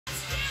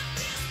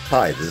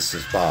Hi, this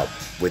is Bob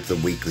with the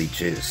Weekly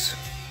Juice.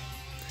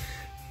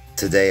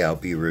 Today I'll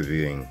be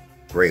reviewing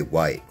Great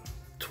White,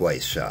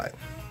 Twice Shy.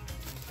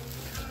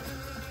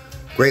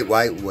 Great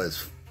White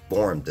was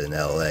formed in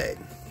LA.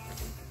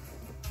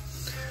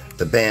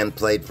 The band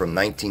played from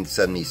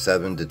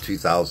 1977 to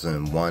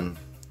 2001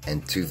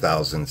 and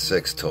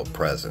 2006 till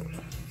present.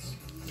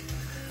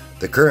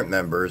 The current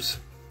members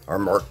are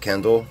Mark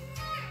Kendall,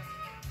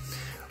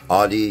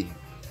 Audie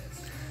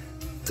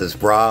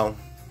Disbrow,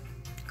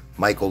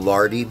 Michael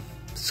Lardy,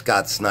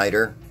 Scott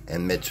Snyder,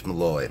 and Mitch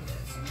Malloy.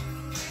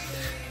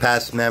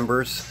 Past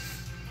members: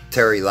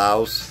 Terry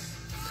Lowes,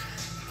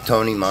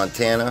 Tony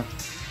Montana,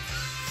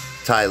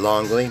 Ty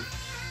Longley,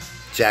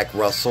 Jack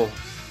Russell,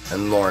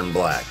 and Lauren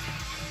Black.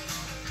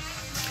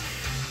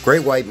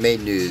 Great White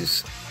made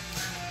news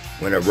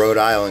when a Rhode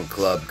Island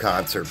club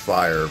concert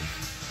fire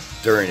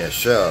during a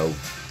show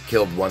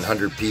killed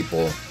 100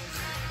 people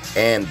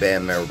and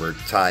band member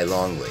Ty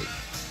Longley.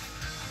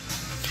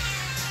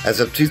 As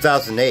of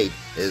 2008,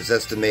 it is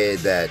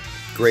estimated that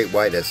Great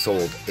White has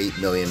sold 8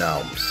 million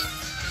albums.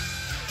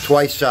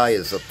 Twice Shy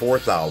is the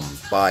fourth album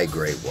by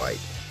Great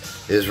White.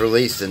 It was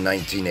released in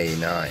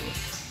 1989.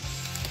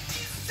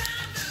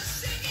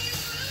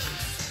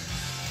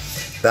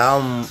 The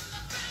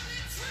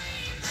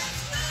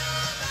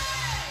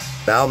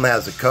album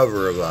has a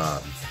cover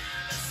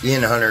of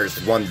Ian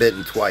Hunter's One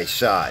Bitten Twice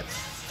Shy,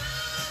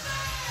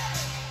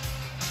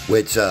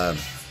 which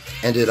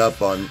ended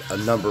up on a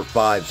number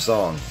 5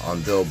 song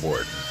on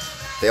Billboard.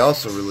 They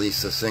also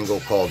released a single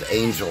called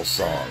Angel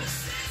Song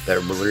that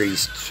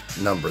reached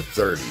number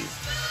 30.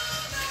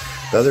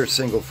 The other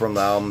single from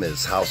the album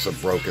is House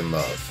of Broken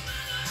Love.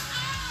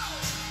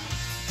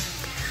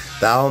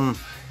 The album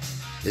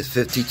is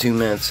 52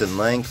 minutes in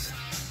length,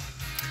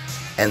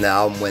 and the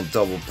album went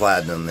double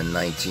platinum in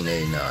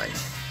 1989.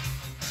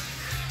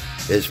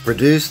 It is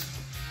produced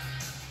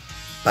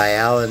by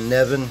Alan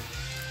Nevin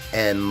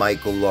and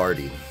Michael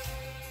Lardy.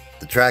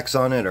 The tracks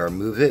on it are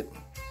Move It,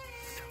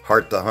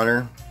 Heart the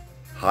Hunter,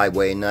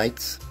 Highway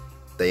Nights,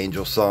 The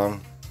Angel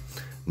Song,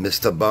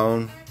 Mr.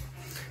 Bone,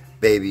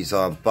 Baby's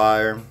on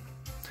Fire,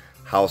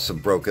 House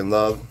of Broken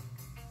Love,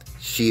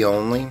 She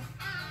Only,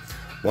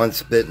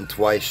 Once Bitten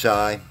Twice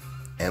Shy,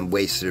 and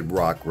Wasted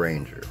Rock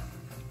Ranger.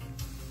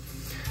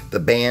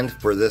 The band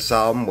for this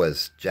album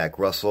was Jack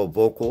Russell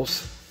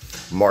vocals,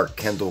 Mark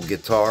Kendall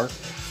guitar,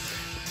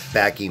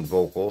 backing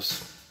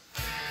vocals,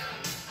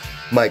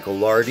 Michael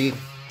Lardy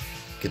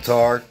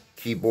guitar,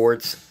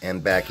 keyboards,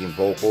 and backing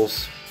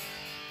vocals,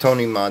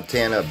 Tony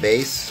Montana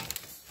bass,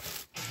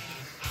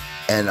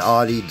 and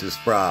Audie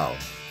Disbrow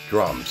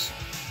drums.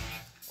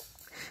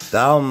 The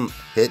album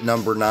hit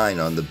number 9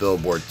 on the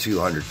Billboard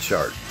 200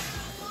 chart.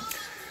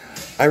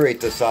 I rate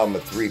this album a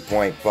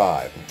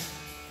 3.5.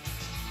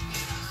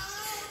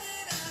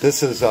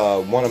 This is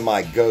one of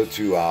my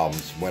go-to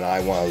albums when I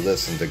want to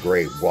listen to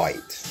Great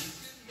White.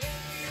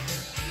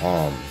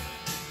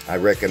 I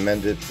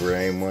recommend it for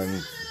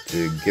anyone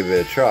to give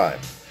it a try.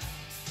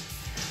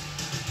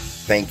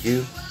 Thank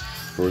you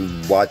for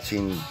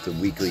watching the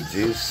Weekly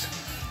Juice,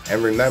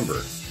 and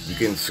remember, you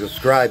can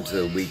subscribe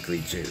to the Weekly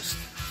Juice.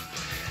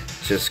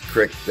 Just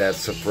click that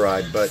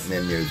subscribe button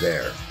and you're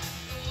there.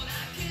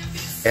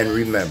 And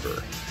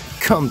remember,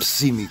 come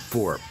see me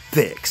for a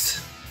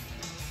fix.